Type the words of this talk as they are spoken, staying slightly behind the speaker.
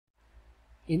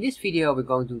In this video, we're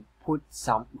going to put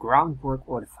some groundwork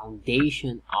or the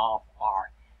foundation of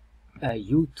our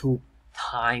YouTube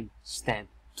timestamp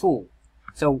tool.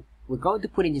 So we're going to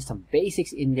put in just some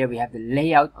basics in there. We have the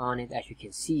layout on it, as you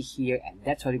can see here, and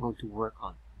that's what we're going to work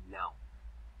on now.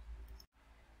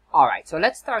 Alright, so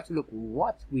let's start to look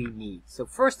what we need. So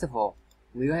first of all,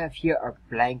 we have here our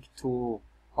blank tool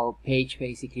or page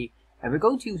basically, and we're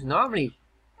going to use, normally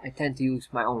I tend to use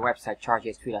my own website,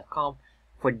 chartjs.com.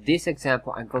 For this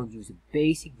example, I'm going to use a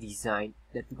basic design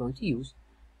that we're going to use,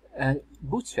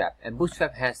 Bootstrap. And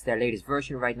Bootstrap has their latest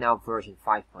version right now, version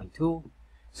 5.2.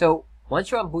 So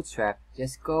once you're on Bootstrap,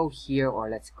 just go here, or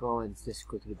let's go and just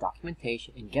go to the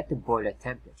documentation and get the boiler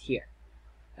template here.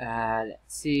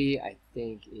 Let's see, I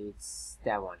think it's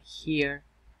that one here.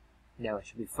 Now it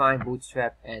should be fine,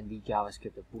 Bootstrap and the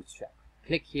JavaScript of Bootstrap.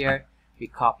 Click here, we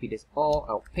copy this all,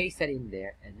 I'll paste that in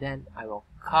there, and then I will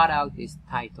cut out this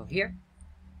title here.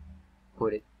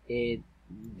 Put it in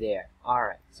there.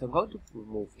 Alright, so I'm going to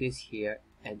remove this here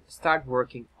and start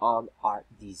working on our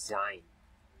design.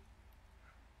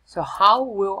 So how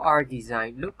will our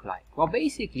design look like? Well,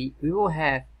 basically we will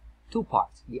have two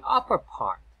parts. The upper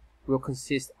part will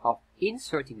consist of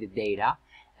inserting the data,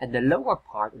 and the lower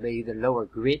part, maybe the lower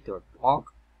grid or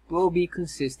block, will be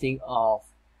consisting of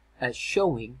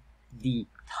showing the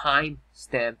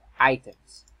timestamp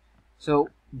items. So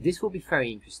this will be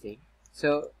very interesting.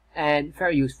 And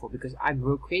very useful, because I'm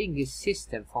creating this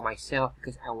system for myself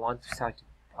because I want to start to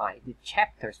apply the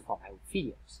chapters for my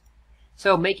videos.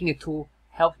 So making a tool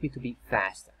helps me to be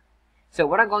faster. So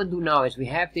what I'm going to do now is we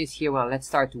have this here. Well, let's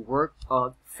start to work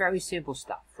on very simple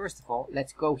stuff. First of all,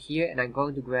 let's go here, and I'm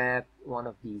going to grab one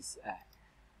of these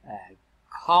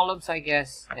columns, I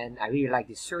guess, and I really like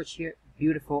this search here.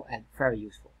 Beautiful and very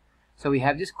useful. So we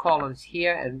have these columns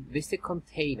here, and this is the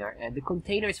container, and the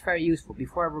container is very useful.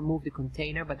 Before I remove the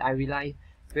container, but I realize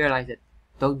that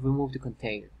don't remove the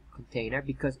container,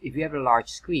 because if you have a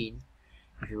large screen,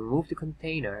 if you remove the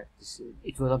container,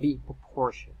 it will not be in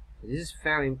proportion. So this is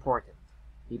very important,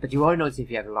 but you won't notice if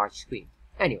you have a large screen.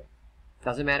 Anyway,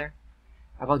 doesn't matter.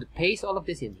 I'm going to paste all of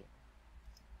this in here,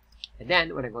 and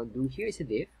then what I'm going to do here is a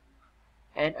div,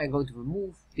 and I'm going to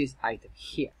remove this item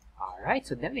here. Alright,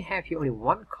 so then we have here only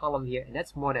one column here, and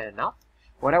that's more than enough.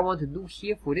 What I want to do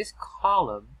here for this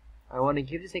column, I want to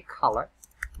give this a color.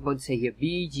 I'm going to say here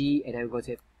BG, and I'm going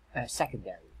to say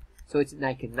secondary. So it's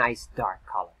like a nice dark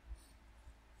color.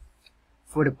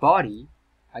 For the body,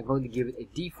 I'm going to give it a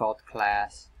default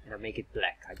class, and I'll make it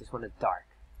black. I just want it dark.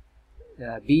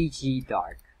 BG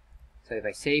dark. So if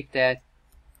I save that,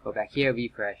 go back here,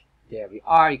 refresh, there we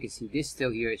are. You can see this still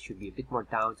here, it should be a bit more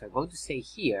down. So I'm going to say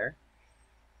here,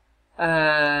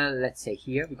 let's say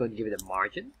here, we're going to give it a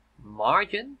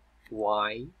margin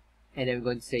Y, and then we're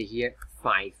going to say here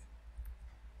 5.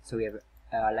 So we have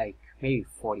like maybe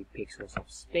 40 pixels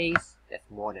of space. That's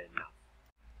more than enough.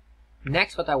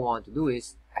 Next, what I want to do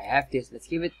is, I have this, let's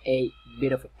give it a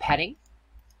bit of a padding.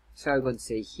 So I'm going to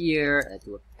say here, let's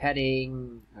do a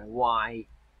padding Y,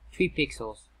 3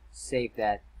 pixels, save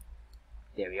that.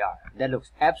 There we are. That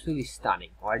looks absolutely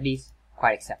stunning, or at least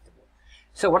quite acceptable.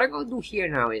 So what I'm going to do here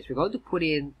now is we're going to put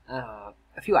in a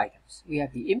few items. We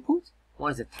have the input.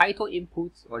 One is the title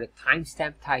input, or the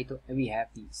timestamp title, and we have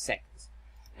the seconds.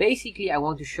 Basically, I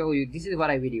want to show you, this is what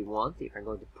I really want. If I'm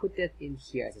going to put that in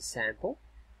here as a sample,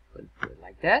 I'm going to put it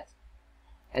like that.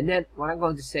 And then what I'm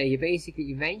going to say,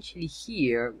 basically, eventually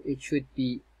here, it should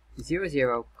be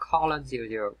 00, colon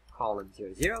 00, colon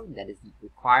 00. That is the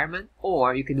requirement.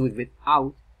 Or you can do it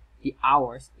without the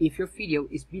hours if your video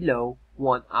is below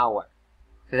 1 hour.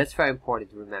 So that's very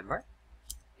important to remember.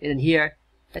 And then here,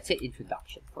 let's say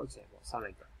introduction, for example, something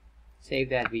like that. Save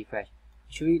that, refresh.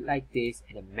 It should be like this,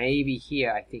 and then maybe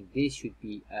here, I think this should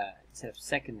be, instead of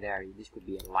secondary, this could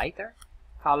be a lighter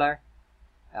color.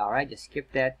 Alright, just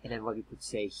skip that. And then what we could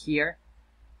say here,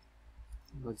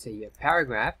 I'm going to say here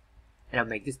paragraph, and I'll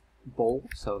make this bold,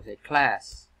 so say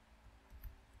class,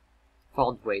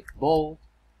 font weight bold,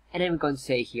 and then we're going to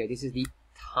say here, this is the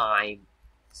time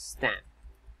stamp.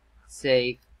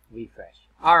 Save, refresh.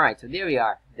 Alright, so there we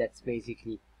are. That's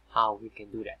basically how we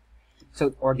can do that.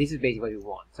 So, or this is basically what we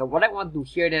want. So what I want to do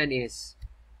here then is,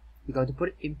 we're going to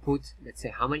put input. Let's say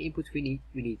how many inputs we need.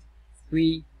 We need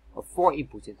 3 or 4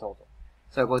 inputs in total.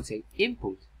 So I'm going to say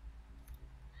input.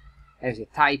 As a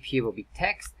type here will be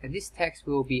text, and this text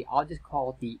will be, I'll just call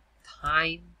it the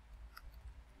time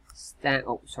stamp,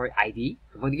 ID.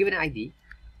 I'm going to give it an ID.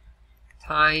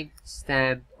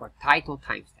 Timestamp or title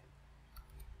timestamp.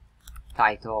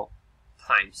 Title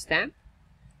timestamp,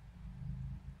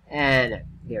 and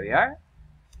there we are.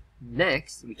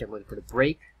 Next, we can go to put a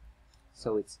break,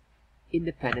 so it's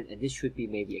independent, and this should be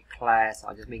maybe a class.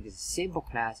 I'll just make this a simple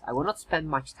class. I will not spend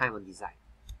much time on design,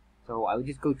 so I will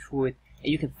just go through it,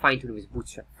 and you can fine tune it with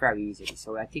Bootstrap very easily.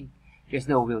 So I think there's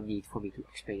no real need for me to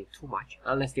explain it too much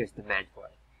unless there's demand for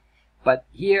it. But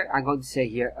here I'm going to say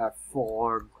here a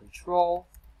form control,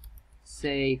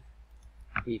 save,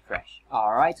 refresh.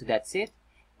 Alright, so that's it.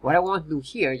 What I want to do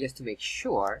here, just to make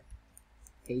sure,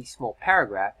 a small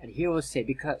paragraph, and here we'll say,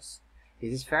 because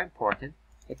this is very important,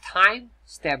 a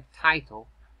timestamp title,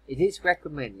 it is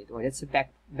recommended, or that's a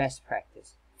best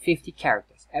practice, 50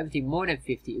 characters. Everything more than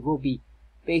 50, it will be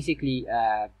basically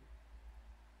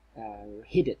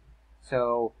hidden.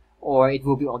 So, or it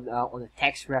will be on a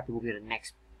text wrap, it will be on the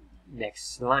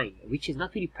next line, which is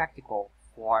not really practical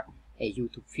for a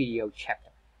YouTube video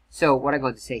chapter. So what I'm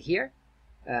going to say here,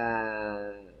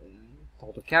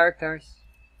 total characters,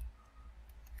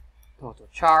 total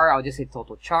char, I'll just say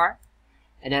total char,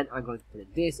 and then I'm going to put in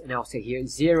this, and I'll say here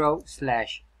 0/50.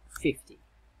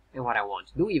 And what I want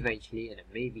to do eventually, and then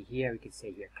maybe here we can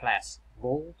say here class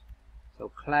bold, so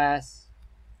class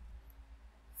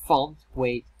font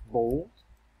weight bold,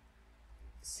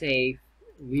 save,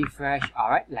 refresh,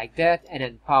 alright, like that, and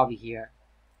then probably here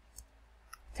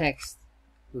text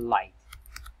light,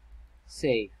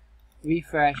 save,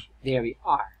 refresh, there we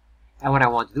are. And what I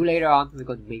want to do later on, we're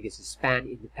going to make this a span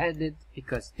independent,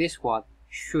 because this one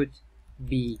should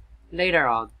be later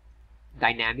on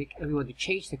dynamic, and we want to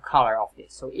change the color of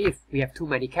this. So if we have too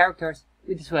many characters,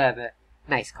 we just will have a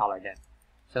nice color then.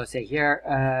 So say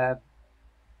here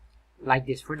like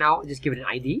this for now, just give it an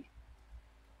ID,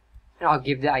 and I'll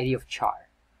give the ID of char,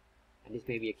 and this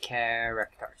may be a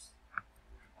characters.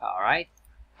 Alright,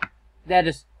 that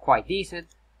is quite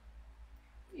decent.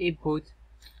 Input,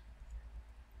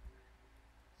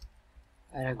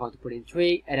 and I'm going to put in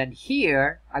 3, and then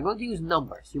here I'm going to use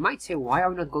numbers. You might say, why are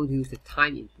we not going to use the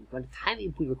time input? Well, the time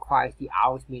input requires the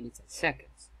hours, minutes, and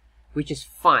seconds, which is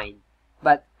fine,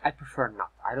 but I prefer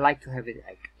not. I like to have it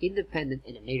like independent,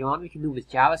 and then later on we can do with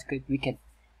JavaScript, we can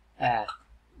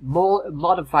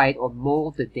modify it or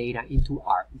mold the data into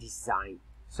our design.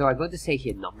 So I'm going to say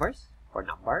here numbers, or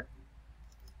number,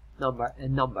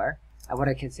 and number, and what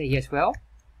I can say here as well,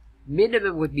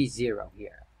 minimum would be 0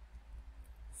 here.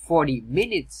 For the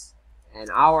minutes and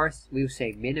hours, we will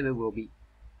say minimum will be,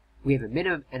 we have a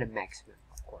minimum and a maximum,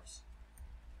 of course.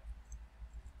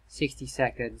 60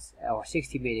 seconds, or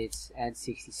 60 minutes and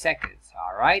 60 seconds,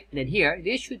 alright? And then here,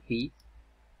 this should be,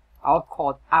 I'll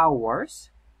call it hours,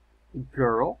 in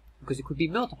plural, because it could be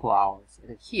multiple hours.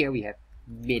 And then here we have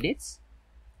minutes,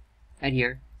 and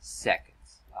here,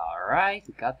 seconds. Alright,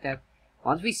 we got that.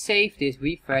 Once we save this,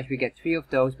 refresh, we get 3 of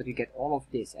those, but we get all of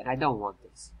this, and I don't want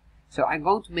this. So I'm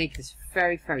going to make this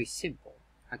very, very simple.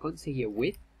 I'm going to say here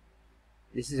width.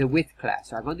 This is a width class,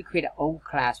 so I'm going to create an own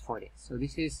class for this. So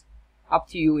this is up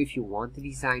to you if you want the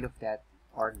design of that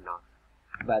or not.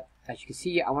 But as you can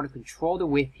see, I want to control the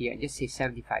width here and just say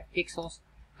 75 pixels.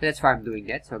 So that's why I'm doing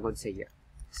that. So I'm going to say here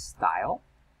style.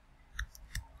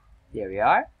 There we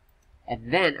are.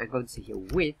 And then I'm going to say here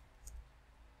width.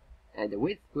 And the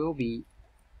width will be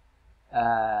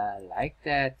like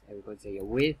that. And we're going to say here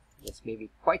width. That's maybe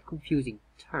quite confusing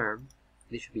term.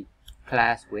 This should be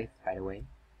class width, by the way.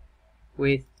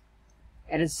 Width.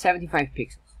 And it's 75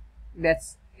 pixels.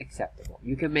 That's acceptable.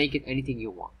 You can make it anything you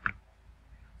want.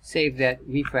 Save that,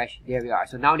 refresh, there we are.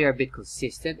 So now they're a bit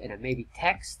consistent, and then maybe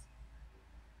text.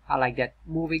 I like that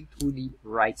moving to the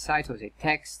right side, so say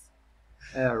text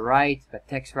right, but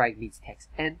text right means text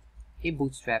end in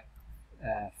Bootstrap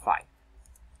 5.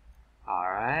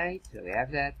 Alright, so we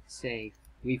have that, save,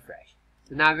 refresh.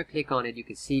 So now if I click on it, you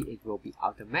can see it will be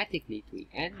automatically to the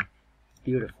end.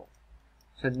 Beautiful.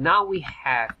 So now we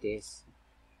have this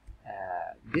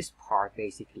this part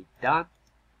basically done.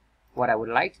 What I would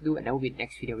like to do, and that will be the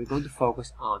next video, we're going to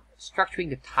focus on structuring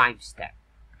the timestamp.